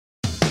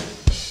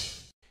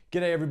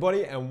G'day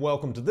everybody and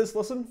welcome to this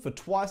lesson for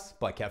Twice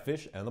by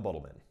Catfish and the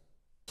Bottlemen.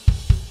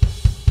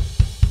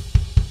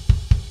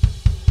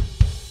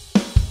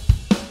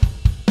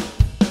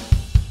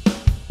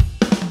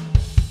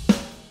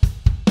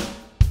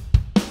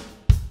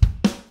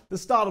 The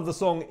start of the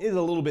song is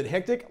a little bit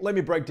hectic. Let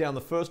me break down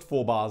the first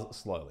 4 bars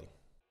slowly.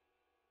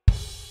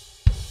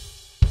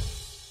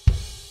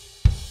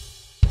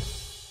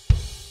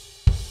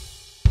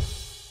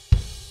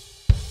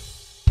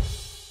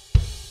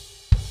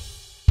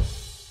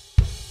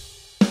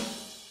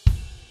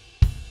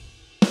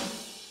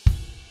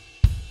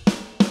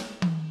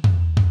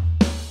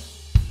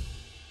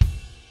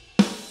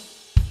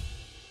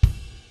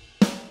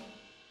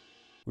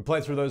 We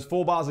play through those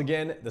 4 bars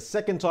again. The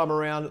second time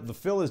around, the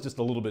fill is just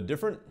a little bit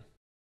different.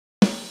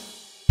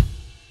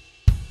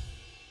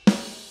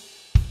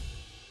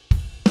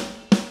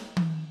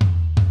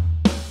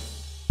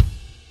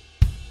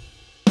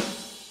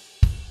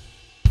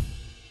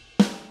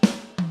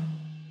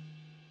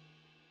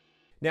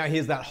 Now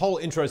here's that whole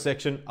intro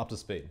section up to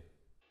speed.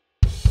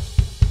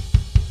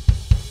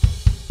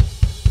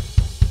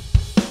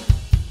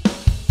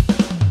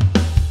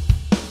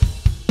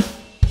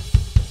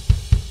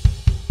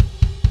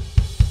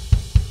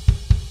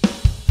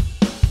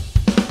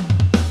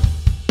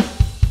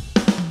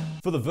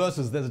 For the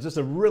verses, there's just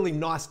a really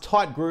nice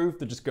tight groove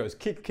that just goes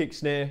kick, kick,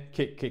 snare,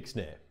 kick, kick,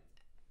 snare.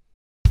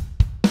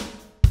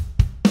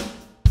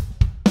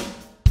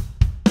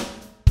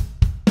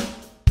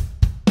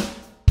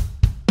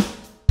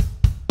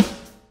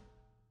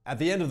 At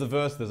the end of the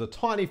verse, there's a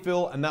tiny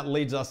fill, and that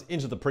leads us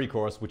into the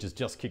pre-chorus, which is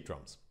just kick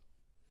drums.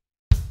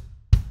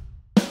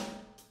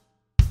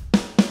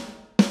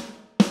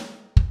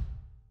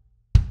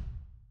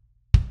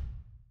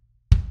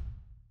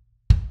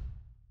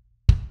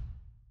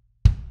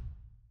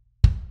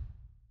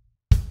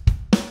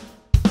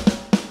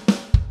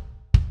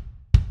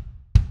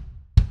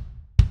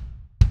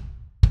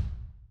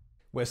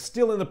 We're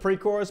still in the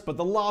pre-chorus, but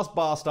the last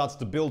bar starts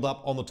to build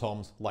up on the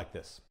toms like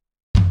this.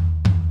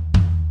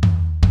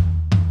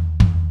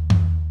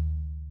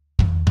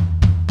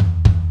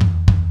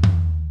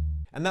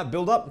 And that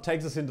build-up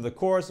takes us into the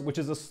chorus, which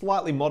is a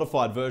slightly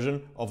modified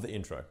version of the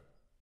intro.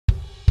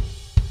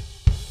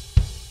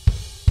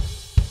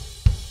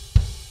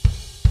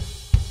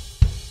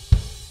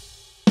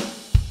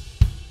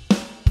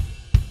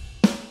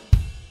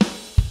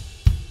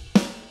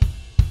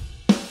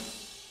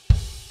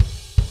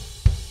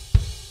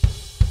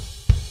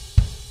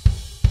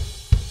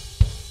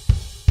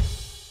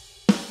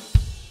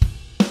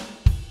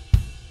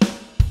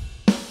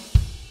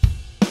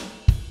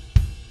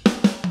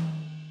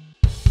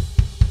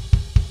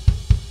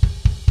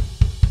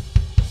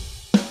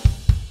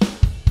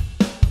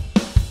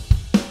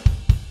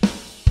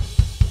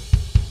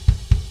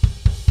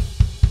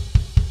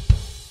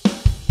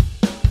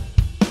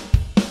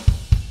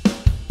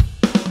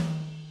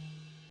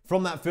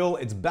 From that fill,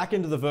 it's back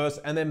into the verse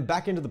and then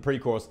back into the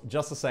pre-chorus,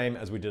 just the same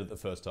as we did it the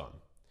first time.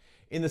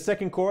 In the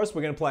second chorus,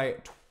 we're going to play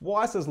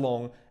twice as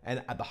long,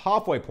 and at the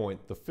halfway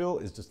point, the fill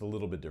is just a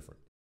little bit different.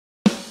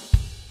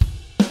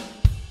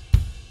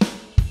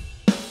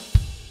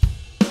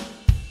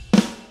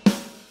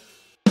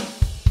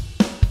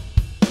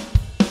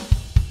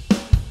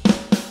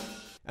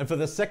 And for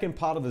the second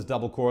part of this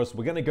double chorus,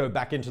 we're going to go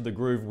back into the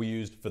groove we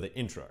used for the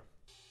intro.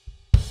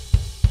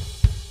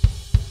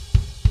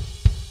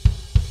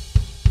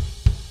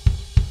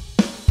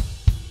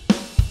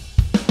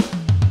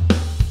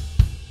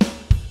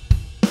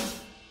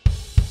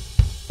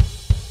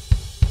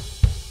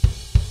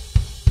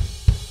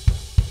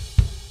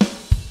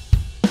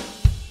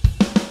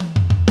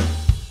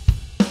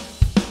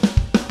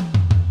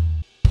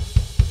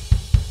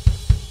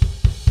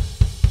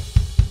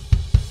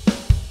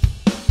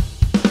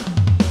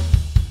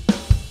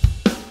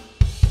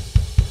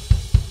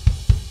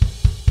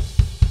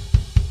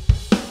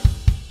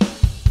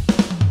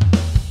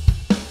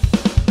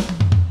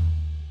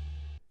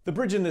 The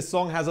bridge in this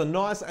song has a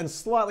nice and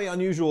slightly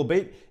unusual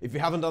beat. If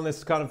you haven't done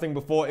this kind of thing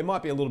before, it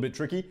might be a little bit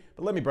tricky,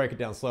 but let me break it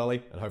down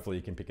slowly and hopefully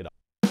you can pick it up.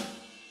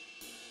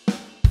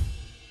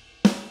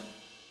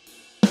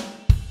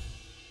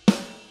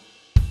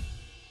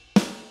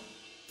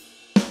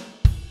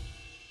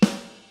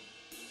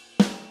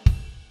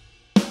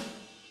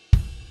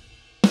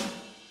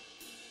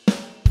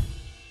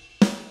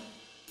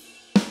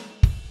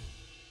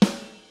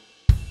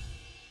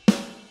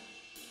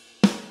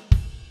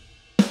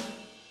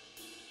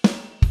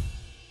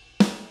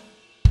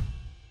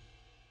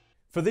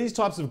 For these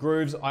types of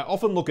grooves, I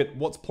often look at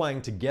what's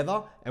playing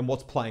together and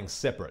what's playing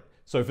separate.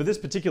 So for this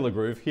particular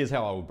groove, here's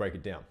how I would break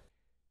it down.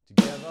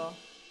 Together,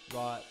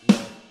 right,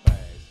 left, bass.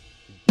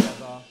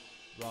 Together,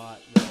 right,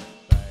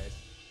 left, bass.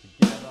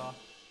 Together,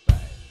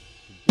 bass.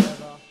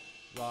 Together,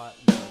 right,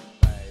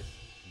 left, bass.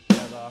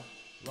 Together,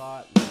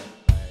 right,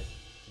 left, bass.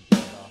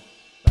 Together,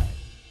 bass.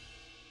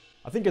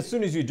 I think as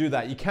soon as you do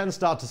that, you can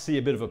start to see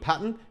a bit of a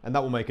pattern, and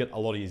that will make it a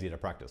lot easier to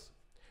practice.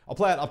 I'll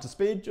play it up to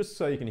speed just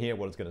so you can hear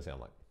what it's going to sound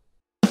like.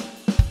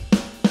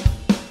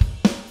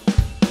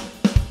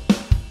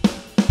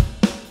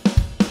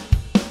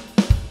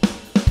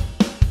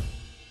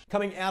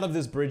 Coming out of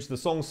this bridge, the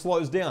song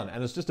slows down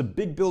and it's just a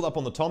big build up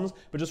on the toms,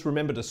 but just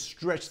remember to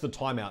stretch the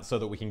time out so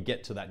that we can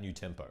get to that new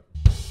tempo.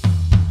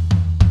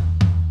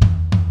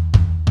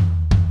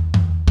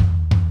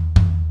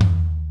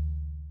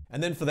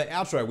 And then for the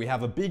outro, we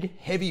have a big,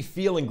 heavy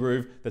feeling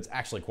groove that's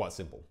actually quite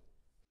simple.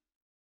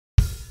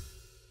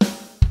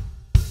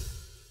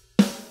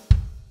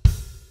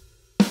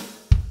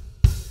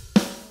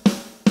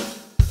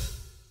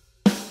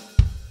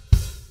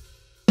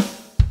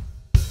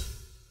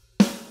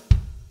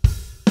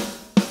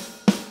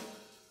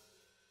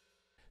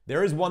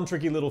 There is one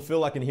tricky little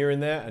fill I can hear in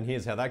there, and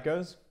here's how that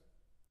goes.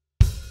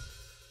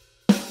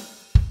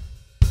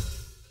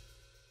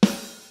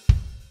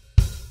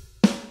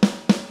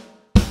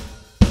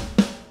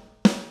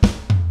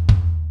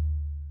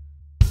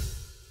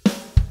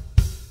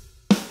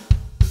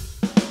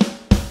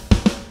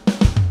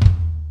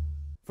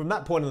 From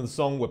that point in the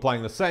song, we're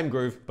playing the same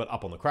groove, but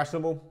up on the crash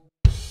cymbal.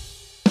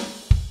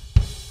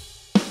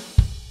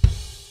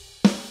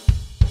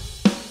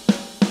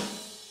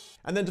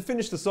 And then to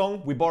finish the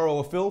song, we borrow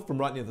a fill from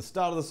right near the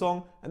start of the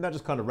song, and that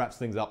just kind of wraps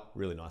things up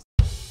really nice.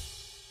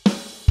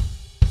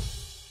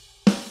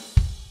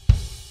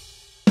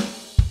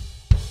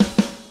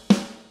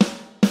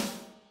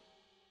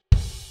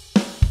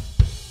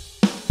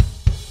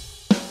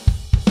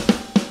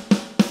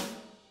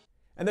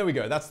 And there we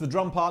go, that's the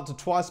drum part to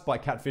Twice by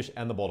Catfish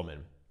and the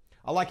Bottlemen.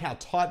 I like how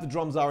tight the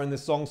drums are in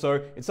this song,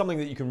 so it's something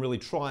that you can really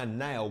try and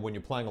nail when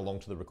you're playing along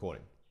to the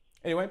recording.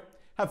 Anyway,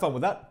 have fun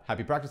with that,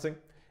 happy practicing,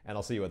 and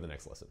I'll see you at the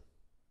next lesson.